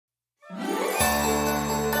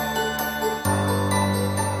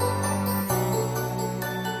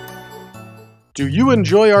Do you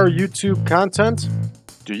enjoy our YouTube content?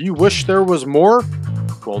 Do you wish there was more?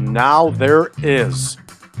 Well, now there is.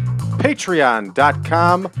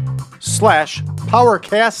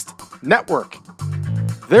 Patreon.com/PowerCast Network.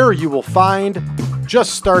 There you will find,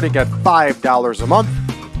 just starting at $5 a month,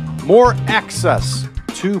 more access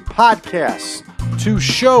to podcasts, to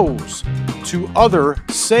shows, to other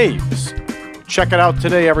saves. Check it out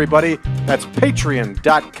today, everybody. That's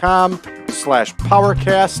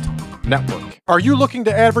patreon.com/PowerCast Network. Are you looking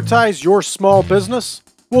to advertise your small business?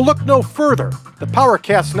 Well, look no further. The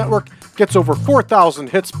PowerCast Network gets over 4,000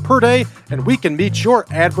 hits per day, and we can meet your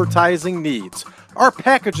advertising needs. Our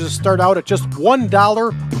packages start out at just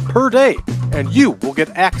 $1 per day, and you will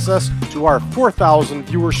get access to our 4,000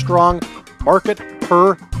 viewer strong market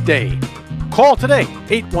per day. Call today,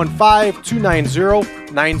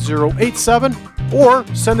 815-290-9087, or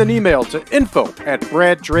send an email to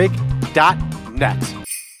info@braddrake.net.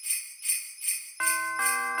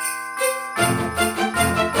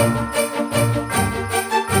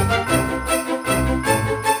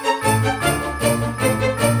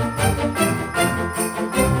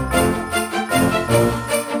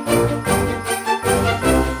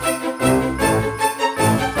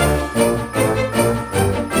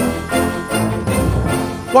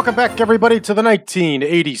 Welcome back, everybody, to the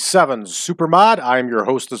 1987 Supermod. I'm your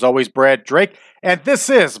host, as always, Brad Drake, and this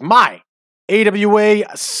is my AWA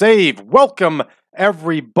Save. Welcome,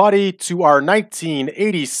 everybody, to our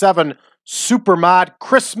 1987 Supermod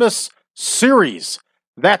Christmas series.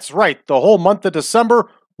 That's right, the whole month of December,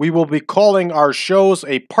 we will be calling our shows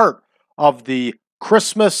a part of the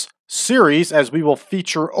Christmas series, as we will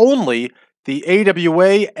feature only the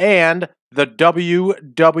AWA and the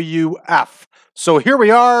WWF. So here we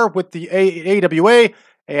are with the AWA,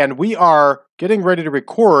 and we are getting ready to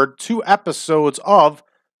record 2 episodes of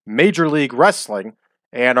Major League Wrestling.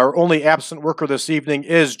 And our only absent worker this evening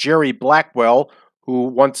is Jerry Blackwell, who,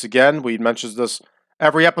 once again, we mentioned this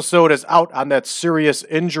every episode, is out on that serious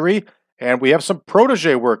injury. And we have some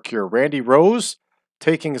protege work here. Randy Rose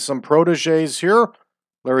taking some proteges here.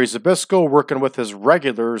 Larry Zbyszko working with his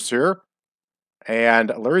regulars here.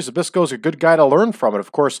 And Larry Zbyszko is a good guy to learn from. And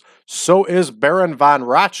of course, so is Baron von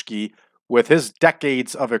Raschke with his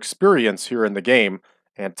decades of experience here in the game.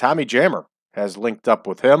 And Tommy Jammer has linked up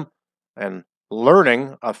with him and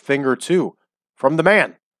learning a thing or two from the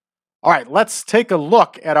man. All right, let's take a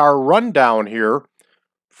look at our rundown here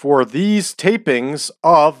for these tapings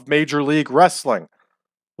of Major League Wrestling.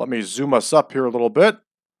 Let me zoom us up here a little bit.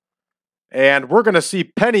 And we're going to see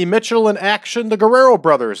Penny Mitchell in action, the Guerrero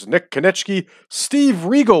brothers. Nick Kiniski, Steve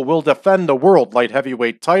Regal will defend the World Light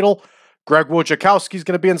Heavyweight title. Greg Wojokowski is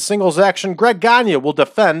going to be in singles action. Greg Gagne will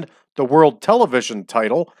defend the World Television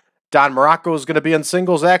title. Don Muraco is going to be in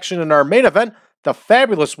singles action in our main event. The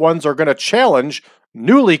Fabulous Ones are going to challenge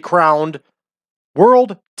newly crowned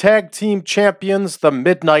World Tag Team Champions, the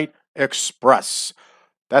Midnight Express.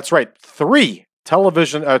 That's right, 3 title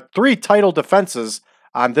defenses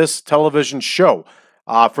on this television show.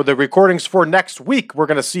 For the recordings for next week, we're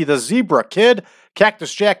going to see the Zebra Kid,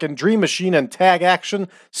 Cactus Jack and Dream Machine in tag action.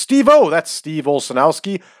 Steve-O, that's Steve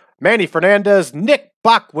Olsonoski, Manny Fernandez, Nick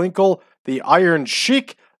Bockwinkel, the Iron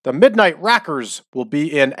Sheik. The Midnight Rockers will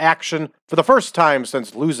be in action for the first time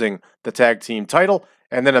since losing the tag team title.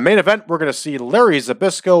 And then a main event, we're going to see Larry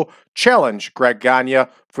Zbyszko challenge Greg Gagne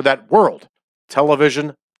for that World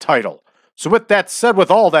Television title. So with that said, with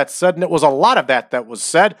all that said, and it was a lot of that was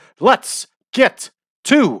said, let's get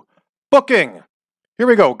to booking. Here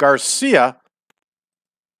we go. Garcia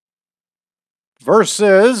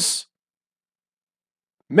versus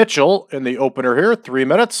Mitchell in the opener here. 3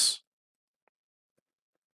 minutes.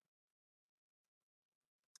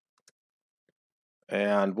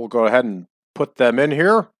 And we'll go ahead and put them in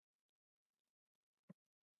here.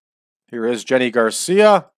 Here is Jenni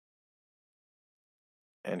Garcia.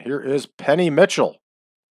 And here is Penny Mitchell.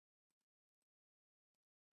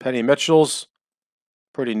 Penny Mitchell's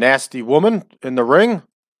pretty nasty woman in the ring.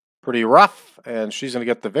 Pretty rough. And she's going to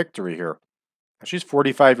get the victory here. And she's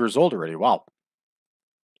 45 years old already. Wow.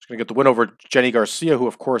 She's going to get the win over Jenni Garcia, who,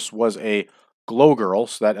 of course, was a Glow Girl.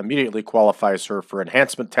 So that immediately qualifies her for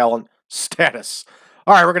enhancement talent status.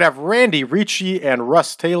 All right, we're going to have Randy, Ricci, and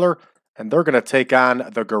Russ Taylor. And they're going to take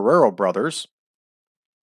on the Guerrero brothers.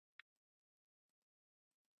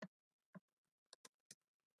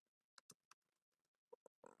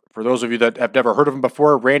 For those of you that have never heard of him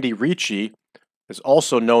before, Randy Ricci is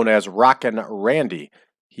also known as Rockin' Randy.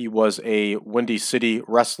 He was a Windy City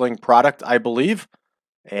wrestling product, I believe,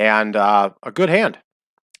 and a good hand.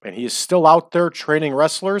 And he is still out there training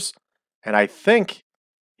wrestlers, and I think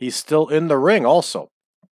he's still in the ring also.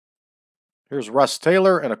 Here's Russ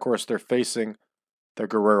Taylor, and of course they're facing the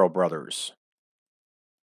Guerrero brothers.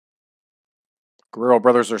 Guerrero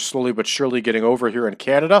brothers are slowly but surely getting over here in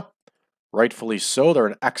Canada. Rightfully so. They're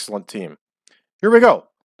an excellent team. Here we go.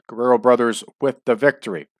 Guerrero brothers with the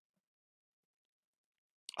victory.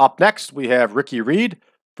 Up next, we have Reid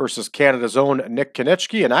versus Canada's own Nick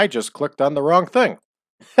Kiniski, and I just clicked on the wrong thing.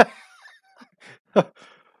 All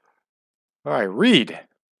right, Reid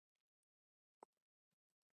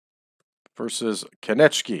versus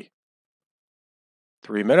Kiniski.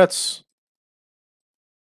 3 minutes.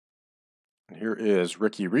 And here is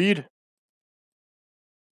Reid.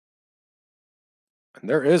 And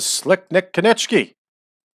there is Slick Nick Kiniski.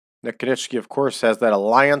 Nick Kiniski, of course, has that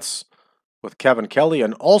alliance with Kevin Kelly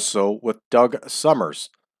and also with Doug Summers.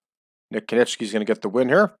 Nick Kiniski's going to get the win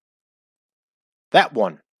here. That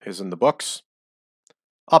one is in the books.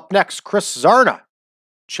 Up next, Chris Zarna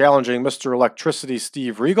challenging Mr. Electricity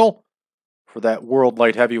Steve Regal for that World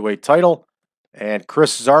Light Heavyweight title. And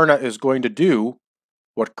Chris Zarna is going to do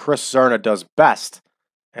what Chris Zarna does best,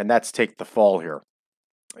 and that's take the fall here.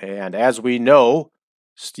 And as we know,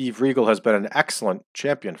 Steve Regal has been an excellent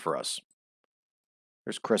champion for us.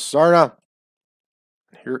 Here's Chris Zarna.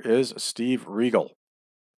 Here is Steve Regal.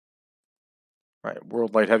 All right,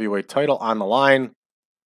 World Light Heavyweight title on the line.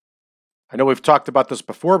 I know we've talked about this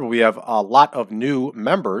before, but we have a lot of new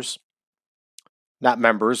members. Not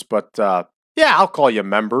members, but yeah, I'll call you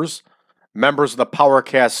members. Members of the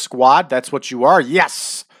PowerCast squad. That's what you are.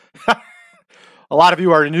 Yes! A lot of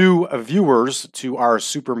you are new viewers to our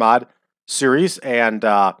Supermod series, and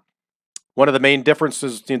one of the main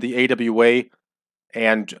differences between the AWA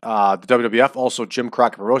and the WWF, also Jim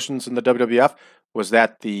Crockett Promotions in the WWF, was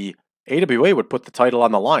that the AWA would put the title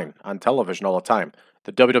on the line on television all the time.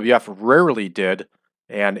 The WWF rarely did,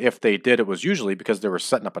 and if they did, it was usually because they were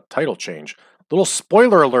setting up a title change. Little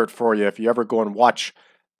spoiler alert for you if you ever go and watch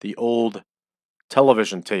the old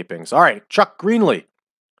television tapings. All right, Chuck Greenlee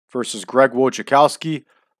versus Greg Wojokowski.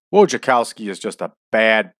 Wojokowski is just a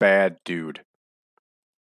bad, bad dude.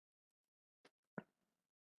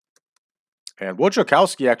 And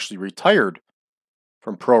Wojokowski actually retired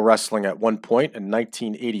from pro wrestling at one point in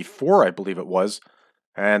 1984, I believe it was,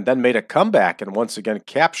 and then made a comeback and once again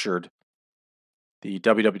captured the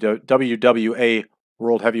WWA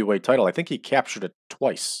World Heavyweight title. I think he captured it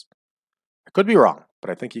twice. I could be wrong, but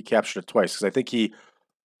I think he captured it twice because I think he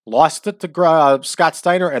lost it to Scott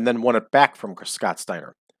Steiner and then won it back from Scott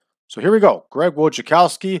Steiner. So here we go. Greg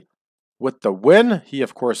Wojokowski with the win. He,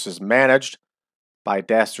 of course, is managed by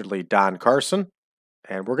dastardly Don Carson.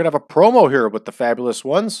 And we're going to have a promo here with the Fabulous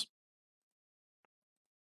Ones.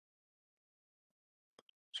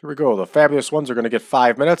 So here we go. The Fabulous Ones are going to get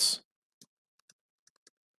 5 minutes.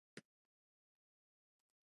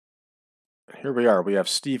 And here we are. We have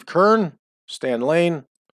Steve Kern, Stan Lane,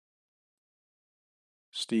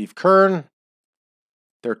 Steve Kern.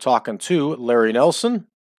 They're talking to Larry Nelson.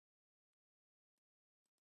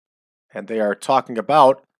 And they are talking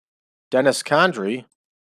about Dennis Condrey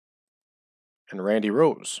and Randy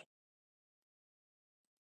Rose.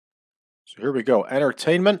 So here we go.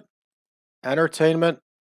 Entertainment, entertainment,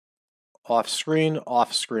 off screen,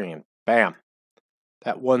 off screen. Bam.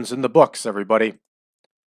 That one's in the books, everybody.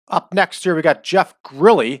 Up next here we got Jeff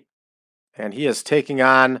Grilley, and he is taking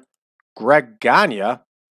on Greg Gagne,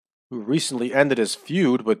 who recently ended his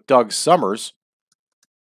feud with Doug Summers.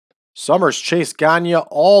 Summers chased Gagne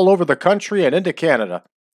all over the country and into Canada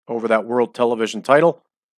over that World Television title,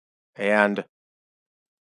 and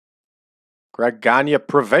Greg Gagne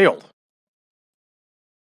prevailed.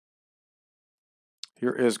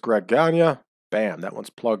 Here is Greg Gagne. Bam, that one's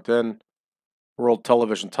plugged in. World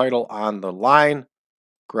Television title on the line.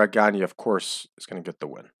 Greg Gagne, of course, is going to get the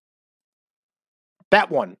win. That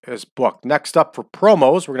one is booked. Next up for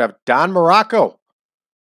promos, we're going to have Don Muraco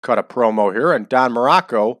cut a promo here. And Don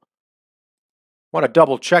Muraco, want to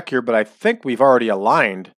double check here, but I think we've already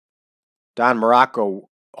aligned Don Muraco,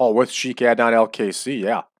 with Sheik, Adnan, LKC,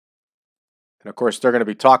 yeah. And of course, they're going to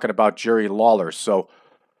be talking about Jerry Lawler. So,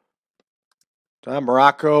 Don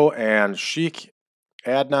Muraco and Sheik,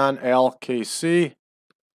 Adnan, LKC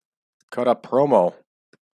cut a promo.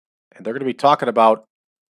 And they're going to be talking about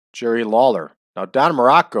Jerry Lawler. Now, Don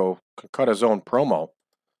Muraco can cut his own promo,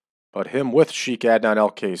 but him with Sheik, Adnan,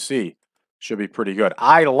 LKC should be pretty good.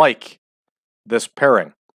 I like this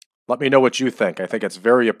pairing. Let me know what you think. I think it's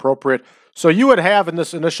very appropriate. So you would have in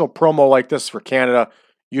this initial promo like this for Canada,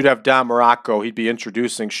 you'd have Don Muraco. He'd be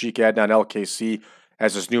introducing Sheik, Adnan, LKC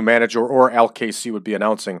as his new manager, or LKC would be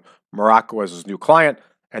announcing Muraco as his new client,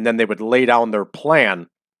 and then they would lay down their plan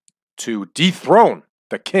to dethrone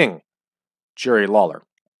the king, Jerry Lawler.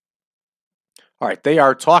 All right, they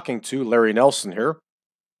are talking to Larry Nelson here.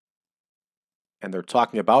 And they're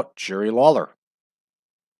talking about Jerry Lawler.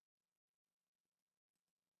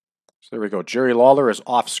 So there we go. Jerry Lawler is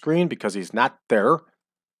off screen because he's not there.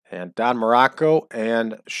 And Don Muraco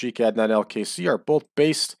and Sheik Adnan LKC are both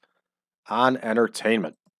based on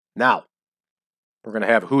entertainment. Now, we're going to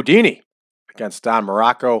have Houdini against Don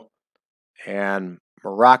Muraco. And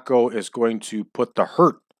Muraco is going to put the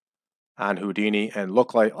hurt on Houdini and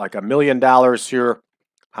look like $1 million here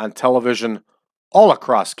on television all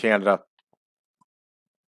across Canada.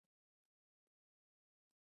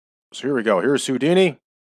 So here we go. Here's Houdini.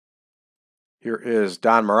 Here is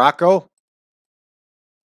Don Muraco.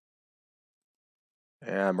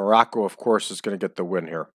 And Muraco, of course, is going to get the win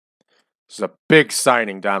here. This is a big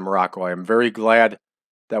signing, Don Muraco. I am very glad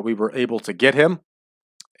that we were able to get him.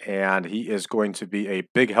 And he is going to be a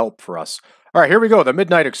big help for us. All right, here we go. The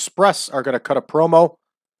Midnight Express are going to cut a promo.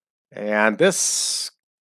 And this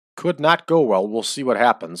could not go well. We'll see what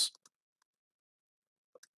happens.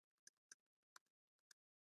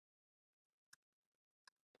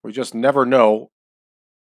 We just never know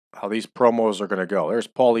how these promos are going to go. There's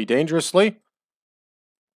Paulie Dangerously.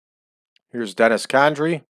 Here's Dennis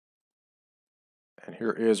Condrey. And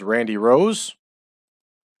here is Randy Rose.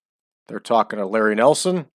 They're talking to Larry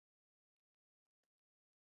Nelson.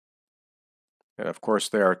 And of course,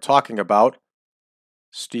 they are talking about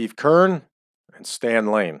Steve Kern and Stan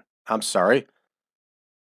Lane. I'm sorry.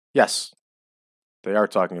 Yes, they are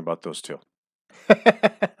talking about those two.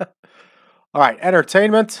 All right,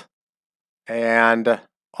 entertainment and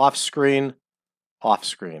off screen.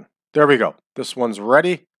 There we go. This one's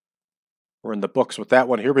ready. We're in the books with that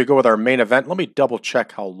one. Here we go with our main event. Let me double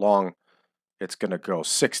check how long it's going to go.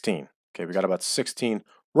 16. Okay, we got about 16,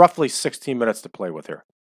 roughly 16 minutes to play with here.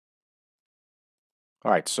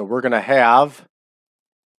 All right, so we're going to have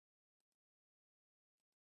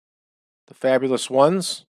the Fabulous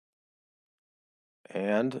Ones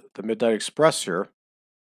and the Midnight Express here.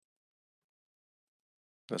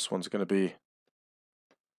 This one's going to be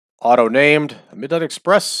auto-named. The Midnight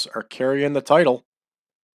Express are carrying the title.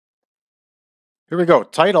 Here we go.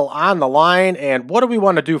 Title on the line. And what do we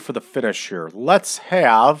want to do for the finish here? Let's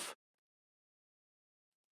have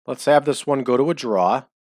this one go to a draw.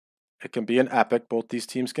 It can be an epic. Both these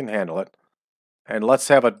teams can handle it. And let's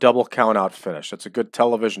have a double count-out finish. That's a good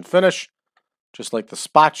television finish. Just like the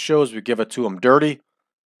spot shows, we give it to them dirty.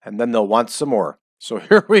 And then they'll want some more. So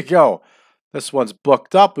here we go. This one's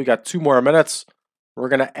booked up. We got 2 more minutes. We're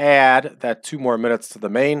going to add that 2 more minutes to the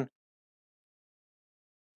main.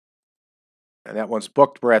 And that one's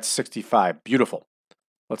booked. We're at 65. Beautiful.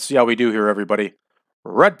 Let's see how we do here, everybody.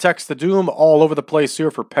 Red text the doom all over the place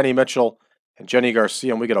here for Penny Mitchell and Jenni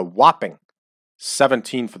Garcia. And we get a whopping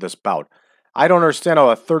 17 for this bout. I don't understand how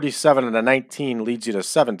a 37 and a 19 leads you to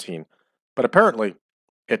 17. But apparently,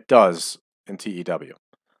 it does in TEW.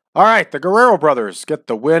 All right, the Guerrero brothers get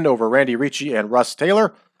the win over Randy Ricci and Russ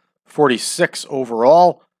Taylor. 46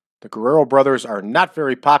 overall. The Guerrero brothers are not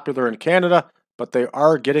very popular in Canada, but they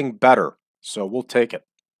are getting better. So we'll take it.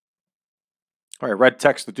 All right, red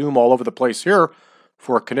text the doom all over the place here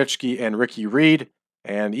for Kiniski and Ricky Reid.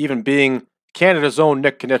 And even being Canada's own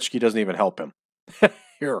Nick Kiniski doesn't even help him.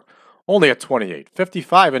 Here, only at 28.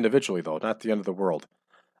 55 individually, though, not the end of the world.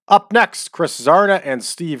 Up next, Chris Zarna and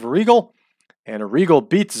Steve Regal. And Regal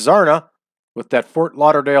beats Zarna with that Fort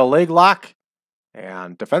Lauderdale leg lock.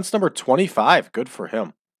 And defense number 25, good for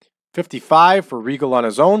him. 55 for Regal on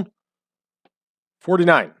his own.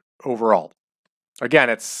 49 overall. Again,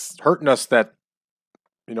 it's hurting us that,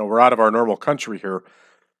 we're out of our normal country here.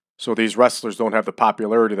 So these wrestlers don't have the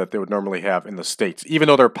popularity that they would normally have in the States. Even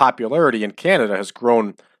though their popularity in Canada has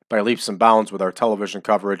grown by leaps and bounds with our television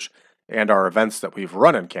coverage and our events that we've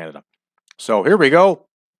run in Canada. So here we go.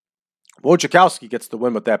 Wojokowski gets the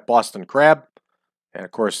win with that Boston Crab. And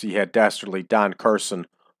of course, he had dastardly Don Carson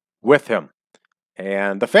with him.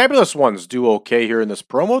 And the Fabulous Ones do okay here in this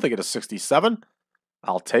promo. They get a 67.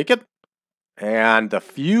 I'll take it. And the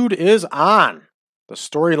feud is on. The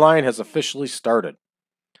storyline has officially started.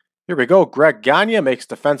 Here we go. Greg Gagne makes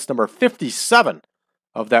defense number 57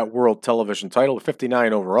 of that world television title.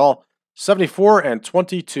 59 overall. 74 and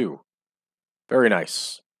 22. Very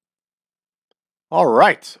nice. All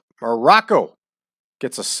right. Muraco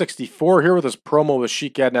gets a 64 here with his promo with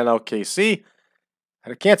Sheik Adnan LKC.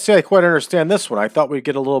 And I can't say I quite understand this one. I thought we'd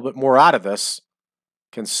get a little bit more out of this,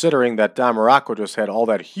 considering that Don Muraco just had all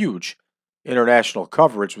that huge international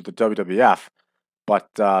coverage with the WWF.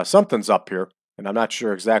 But something's up here, and I'm not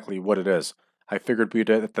sure exactly what it is. I figured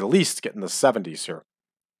we'd at the least get in the 70s here.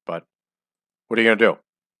 But what are you going to do?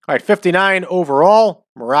 All right, 59 overall.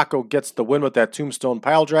 Muraco gets the win with that tombstone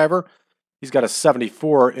pile driver. He's got a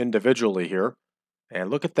 74 individually here. And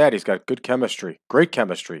look at that. He's got good chemistry, great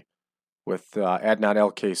chemistry with Adnan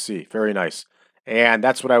LKC. Very nice. And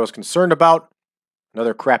that's what I was concerned about.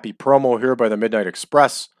 Another crappy promo here by the Midnight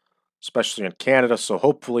Express, especially in Canada. So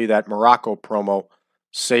hopefully that Muraco promo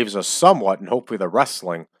saves us somewhat, and hopefully the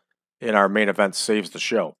wrestling in our main event saves the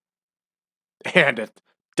show. And it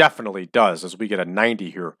definitely does, as we get a 90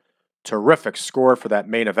 here. Terrific score for that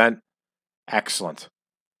main event. Excellent.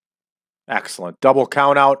 Excellent. Double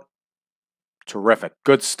count out. Terrific.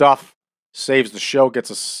 Good stuff. Saves the show. Gets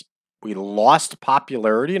us. We lost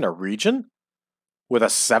popularity in a region with a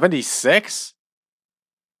 76?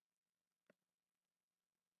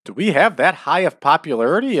 Do we have that high of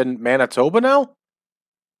popularity in Manitoba now?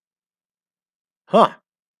 Huh.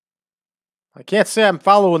 I can't say I'm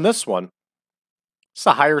following this one. It's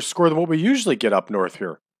a higher score than what we usually get up north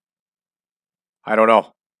here. I don't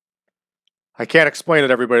know. I can't explain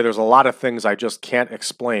it, everybody. There's a lot of things I just can't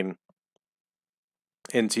explain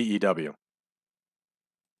in TEW.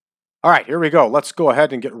 All right, here we go. Let's go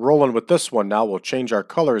ahead and get rolling with this one now. We'll change our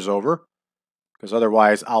colors over because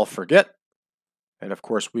otherwise I'll forget. And of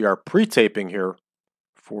course, we are pre-taping here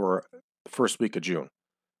for the first week of June.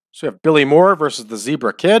 So we have Billy Moore versus the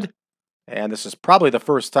Zebra Kid. And this is probably the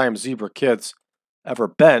first time Zebra Kid's ever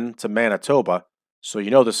been to Manitoba. So you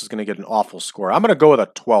know this is going to get an awful score. I'm going to go with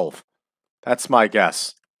a 12. That's my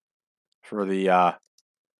guess for the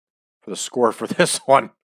score for this one.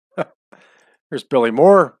 Here's Billy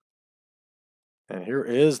Moore. And here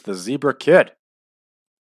is the Zebra Kid.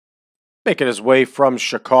 Making his way from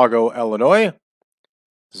Chicago, Illinois.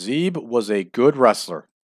 Zeb was a good wrestler.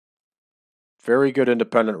 Very good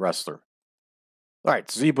independent wrestler. All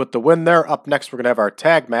right, Zeb with the win there. Up next, we're going to have our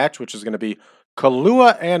tag match, which is going to be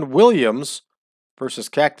Kaluha and Williams versus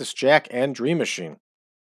Cactus Jack and Dream Machine.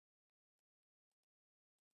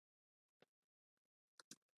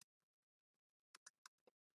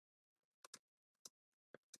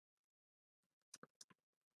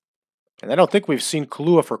 And I don't think we've seen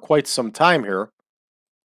Kaluha for quite some time here.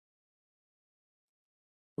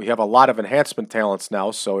 We have a lot of enhancement talents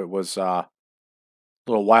now, so it was a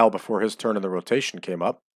little while before his turn in the rotation came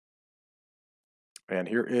up. And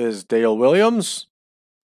here is Dale Williams.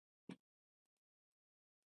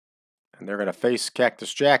 And they're going to face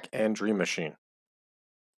Cactus Jack and Dream Machine.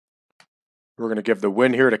 We're going to give the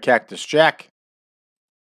win here to Cactus Jack.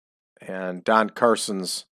 And Don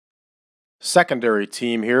Carson's secondary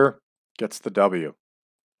team here gets the W.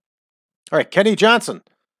 All right, Kenny Johnson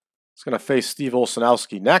is going to face Steve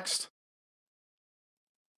Olsonoski next.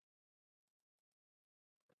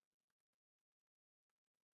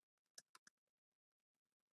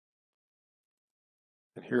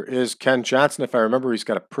 And here is Ken Johnson. If I remember, he's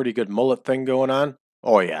got a pretty good mullet thing going on.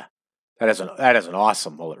 Oh, yeah. That is an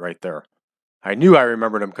awesome mullet right there. I knew I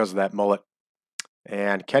remembered him because of that mullet.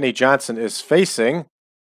 And Kenny Johnson is facing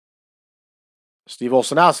Steve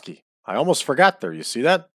Olsonoski. I almost forgot there. You see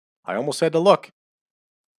that? I almost had to look.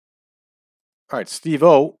 All right, Steve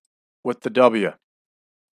O with the W.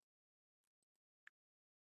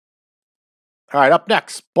 All right, up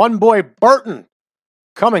next, Bun Boy Barton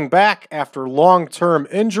coming back after long-term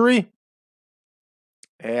injury.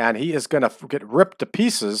 And he is going to get ripped to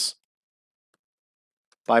pieces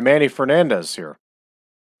by Manny Fernandez here.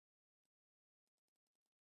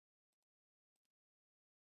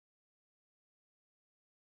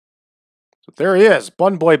 So there he is,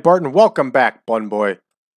 Bun Boy Barton. Welcome back, Bun Boy.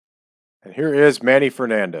 And here is Manny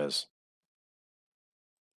Fernandez.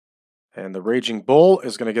 And the Raging Bull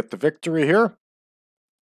is going to get the victory here.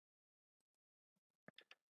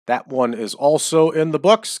 That one is also in the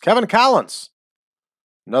books. Kevin Collins,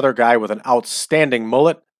 another guy with an outstanding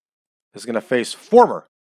mullet, is going to face former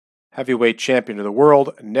heavyweight champion of the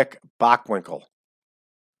world, Nick Bockwinkel.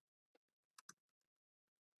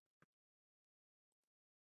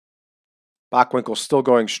 Bockwinkel still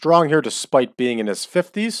going strong here despite being in his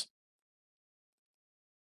 50s.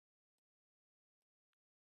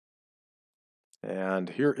 And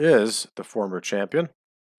here is the former champion.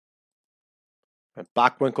 And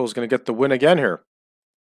Bockwinkel is going to get the win again here.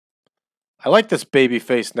 I like this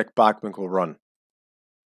babyface Nick Bockwinkel run.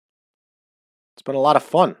 It's been a lot of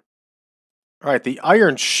fun. All right, the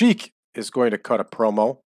Iron Sheik is going to cut a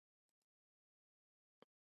promo.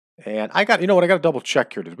 And I got, you know what, I got to double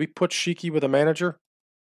check here. Did we put Sheiky with a manager?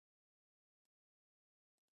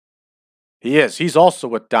 He is. He's also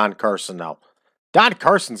with Don Carson now. Don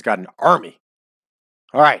Carson's got an army.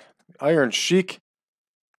 All right, Iron Sheik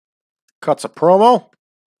cuts a promo.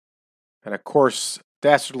 And of course,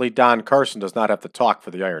 dastardly Don Carson does not have to talk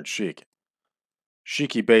for the Iron Sheik.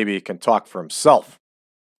 Sheiky baby can talk for himself.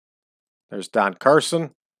 There's Don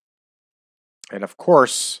Carson. And of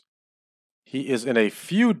course, he is in a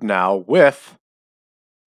feud now with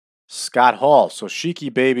Scott Hall. So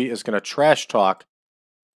Sheiky baby is going to trash talk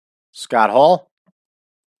Scott Hall.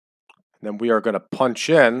 And then we are going to punch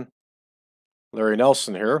in Larry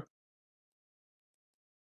Nelson here.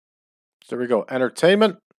 So there we go.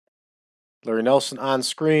 Entertainment. Larry Nelson on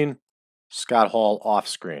screen. Scott Hall off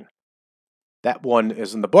screen. That one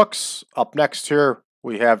is in the books. Up next here,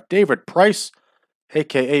 we have David Price,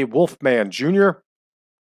 a.k.a. Wolfman Jr.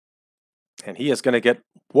 And he is going to get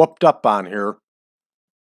whooped up on here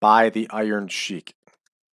by the Iron Sheik.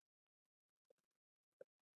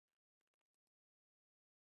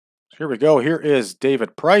 So here we go. Here is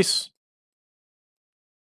David Price.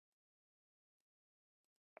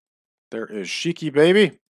 There is Sheiky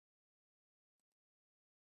baby.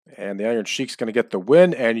 And the Iron Sheik's going to get the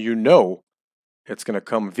win, and you know it's going to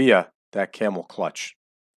come via that camel clutch.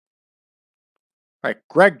 All right,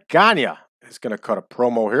 Greg Gagne is going to cut a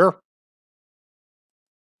promo here.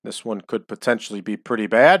 This one could potentially be pretty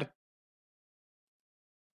bad.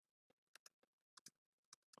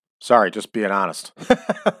 Sorry, just being honest.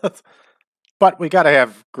 But we got to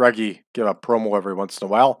have Greggy give a promo every once in a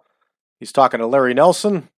while. He's talking to Larry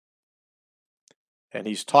Nelson. And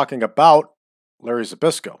he's talking about Larry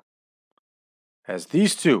Zbyszko. As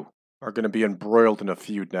these two are going to be embroiled in a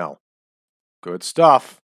feud now. Good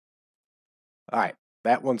stuff. All right,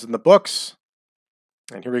 that one's in the books.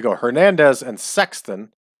 And here we go. Hernandez and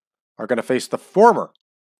Sexton are going to face the former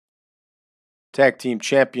tag team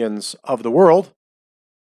champions of the world.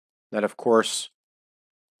 That, of course,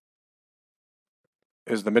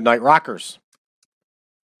 is the Midnight Rockers.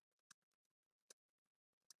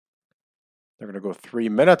 They're going to go 3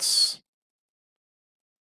 minutes.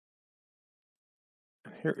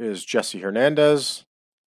 And here is Jesse Hernandez.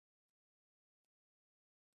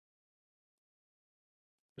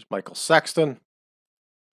 Here's Michael Sexton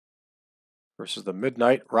versus the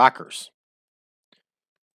Midnight Rockers.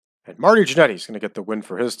 And Marty Jannetty is going to get the win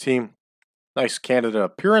for his team. Nice Canada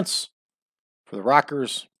appearance for the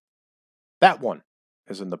Rockers. That one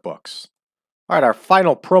is in the books. All right, our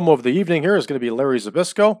final promo of the evening here is going to be Larry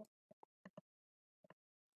Zbyszko.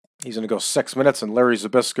 He's going to go 6 minutes, and Larry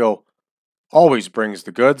Zbyszko always brings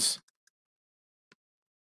the goods.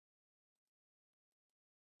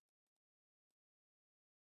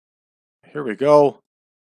 Here we go.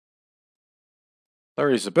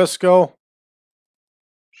 Larry Zbyszko.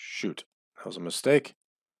 Shoot, that was a mistake.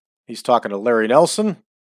 He's talking to Larry Nelson.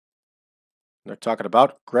 They're talking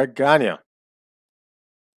about Greg Gagne.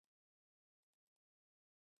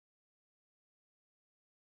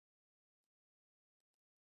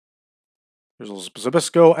 There's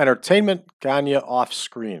Zbyszko Entertainment, Gagne off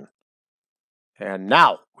screen. And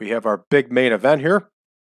now we have our big main event here.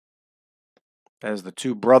 As the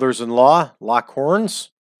two brothers-in-law lock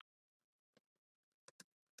horns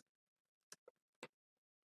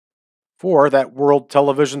for that world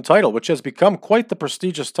television title, which has become quite the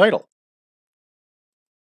prestigious title.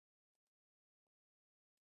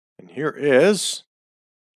 And here is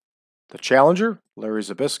the challenger, Larry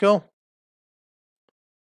Zbyszko.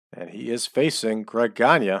 And he is facing Greg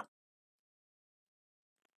Gagne.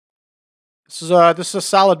 This is a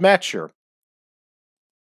solid match here.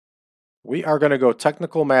 We are going to go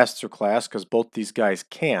technical masterclass because both these guys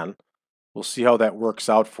can. We'll see how that works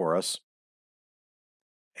out for us.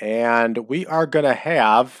 And we are going to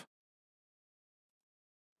have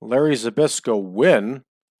Larry Zbyszko win,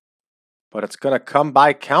 but it's going to come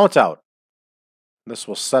by countout. This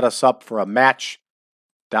will set us up for a match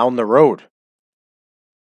down the road.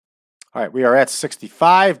 All right, we are at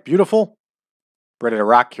 65. Beautiful. Ready to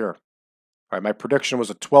rock here. All right, my prediction was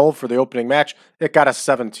a 12 for the opening match. It got a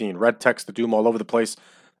 17. Red text the doom all over the place.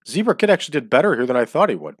 Zebra Kid actually did better here than I thought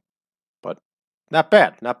he would. But not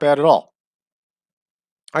bad. Not bad at all.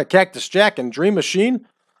 All right, Cactus Jack and Dream Machine.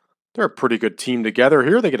 They're a pretty good team together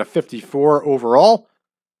here. They get a 54 overall.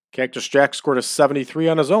 Cactus Jack scored a 73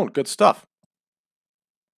 on his own. Good stuff.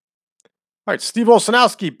 All right, Steve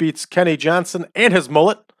Olsonoski beats Kenny Johnson and his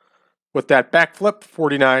mullet with that backflip,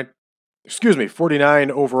 49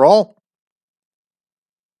 overall.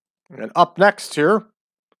 And up next here,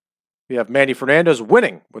 we have Manny Fernandez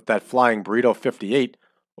winning with that flying burrito, 58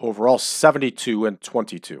 overall, 72 and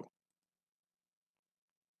 22.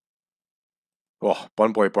 Oh,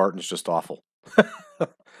 Bun Boy Barton's just awful. All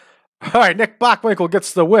right, Nick Bockwinkel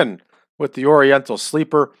gets the win with the Oriental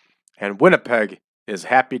Sleeper, and Winnipeg is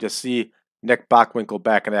happy to see Nick Bockwinkel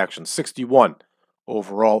back in action. 61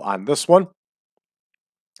 overall on this one.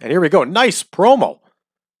 And here we go. Nice promo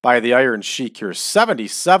by the Iron Sheik here.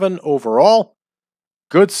 77 overall.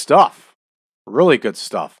 Good stuff. Really good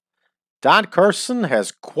stuff. Don Carson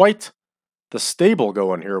has quite the stable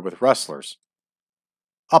going here with wrestlers.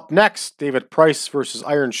 Up next, David Price versus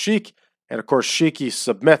Iron Sheik. And of course, Sheiky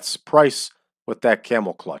submits Price with that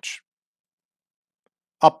camel clutch.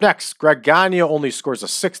 Up next, Greg Gagne only scores a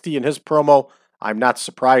 60 in his promo. I'm not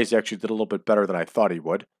surprised. He actually did a little bit better than I thought he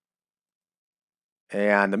would.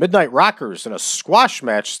 And the Midnight Rockers in a squash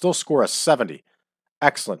match still score a 70.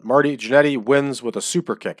 Excellent. Marty Jannetty wins with a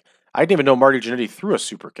super kick. I didn't even know Marty Jannetty threw a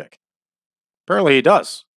super kick. Apparently he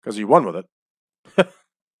does, because he won with it.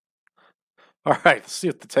 All right, let's see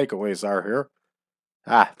what the takeaways are here.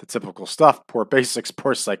 The typical stuff. Poor basics,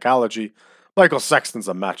 poor psychology. Michael Sexton's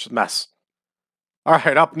a mess. All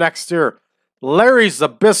right, up next here, Larry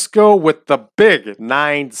Zbyszko with the big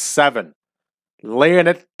 9-7. Laying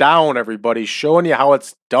it down, everybody. Showing you how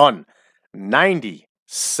it's done.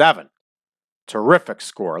 97. Terrific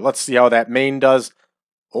score. Let's see how that main does.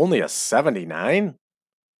 Only a 79?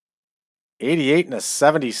 88 and a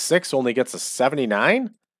 76 only gets a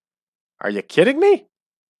 79? Are you kidding me?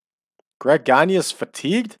 Greg Gagne is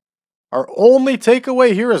fatigued? Our only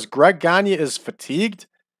takeaway here is Greg Gagne is fatigued?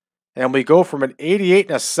 And we go from an 88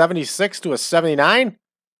 and a 76 to a 79?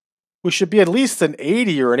 We should be at least an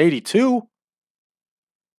 80 or an 82.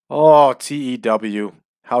 Oh, TEW,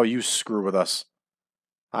 how you screw with us.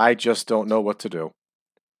 I just don't know what to do.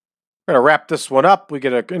 We're going to wrap this one up. We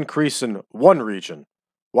get an increase in one region.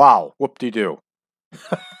 Wow, whoop-de-doo.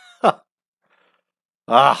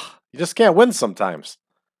 You just can't win sometimes.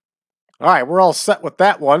 All right, we're all set with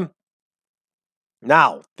that one.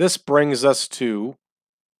 Now, this brings us to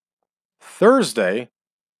Thursday,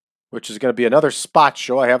 which is going to be another spot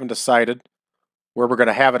show. I haven't decided where we're going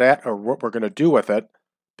to have it at or what we're going to do with it,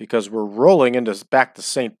 because we're rolling back to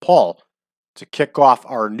St. Paul to kick off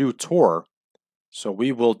our new tour. So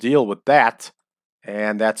we will deal with that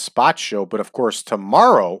and that spot show. But of course,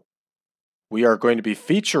 tomorrow we are going to be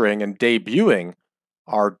featuring and debuting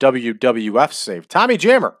our WWF save. Tommy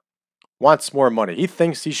Jammer wants more money. He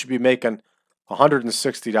thinks he should be making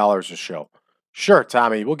 $160 a show. Sure,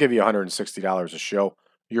 Tommy, we'll give you $160 a show.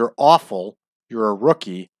 You're awful. You're a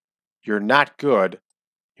rookie. You're not good.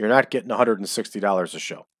 You're not getting $160 a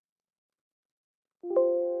show.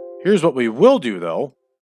 Here's what we will do, though.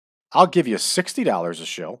 I'll give you $60 a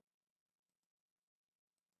show.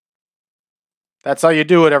 That's how you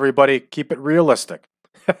do it, everybody. Keep it realistic.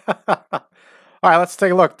 All right, let's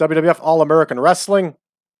take a look. WWF All-American Wrestling.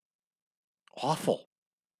 Awful.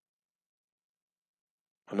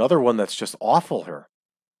 Another one that's just awful here.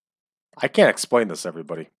 I can't explain this,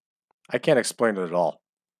 everybody. I can't explain it at all.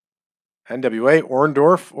 NWA,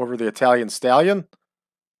 Orndorff over the Italian Stallion.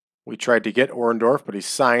 We tried to get Orndorff, but he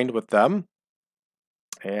signed with them.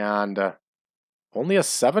 And only a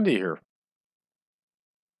 70 here.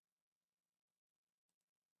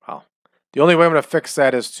 Wow. The only way I'm going to fix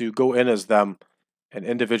that is to go in as them and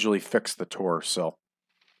individually fix the tour. So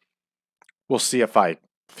we'll see if I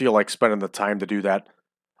feel like spending the time to do that.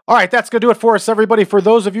 All right, that's going to do it for us, everybody. For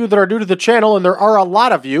those of you that are new to the channel, and there are a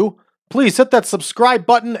lot of you, please hit that subscribe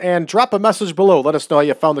button and drop a message below. Let us know how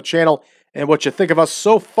you found the channel and what you think of us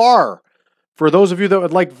so far. For those of you that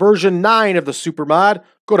would like version 9 of the Supermod,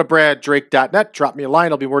 go to braddrake.net, drop me a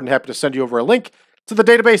line. I'll be more than happy to send you over a link to the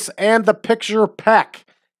database and the picture pack.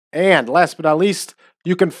 And last but not least,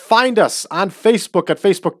 you can find us on Facebook at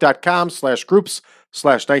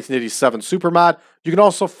facebook.com/groups/1987Supermod. You can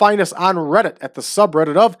also find us on Reddit at the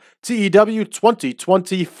subreddit of TEW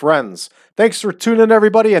 2020 Friends. Thanks for tuning in,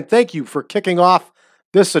 everybody, and thank you for kicking off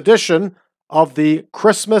this edition of the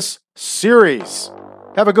Christmas series.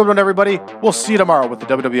 Have a good one, everybody. We'll see you tomorrow with the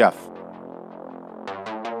WWF.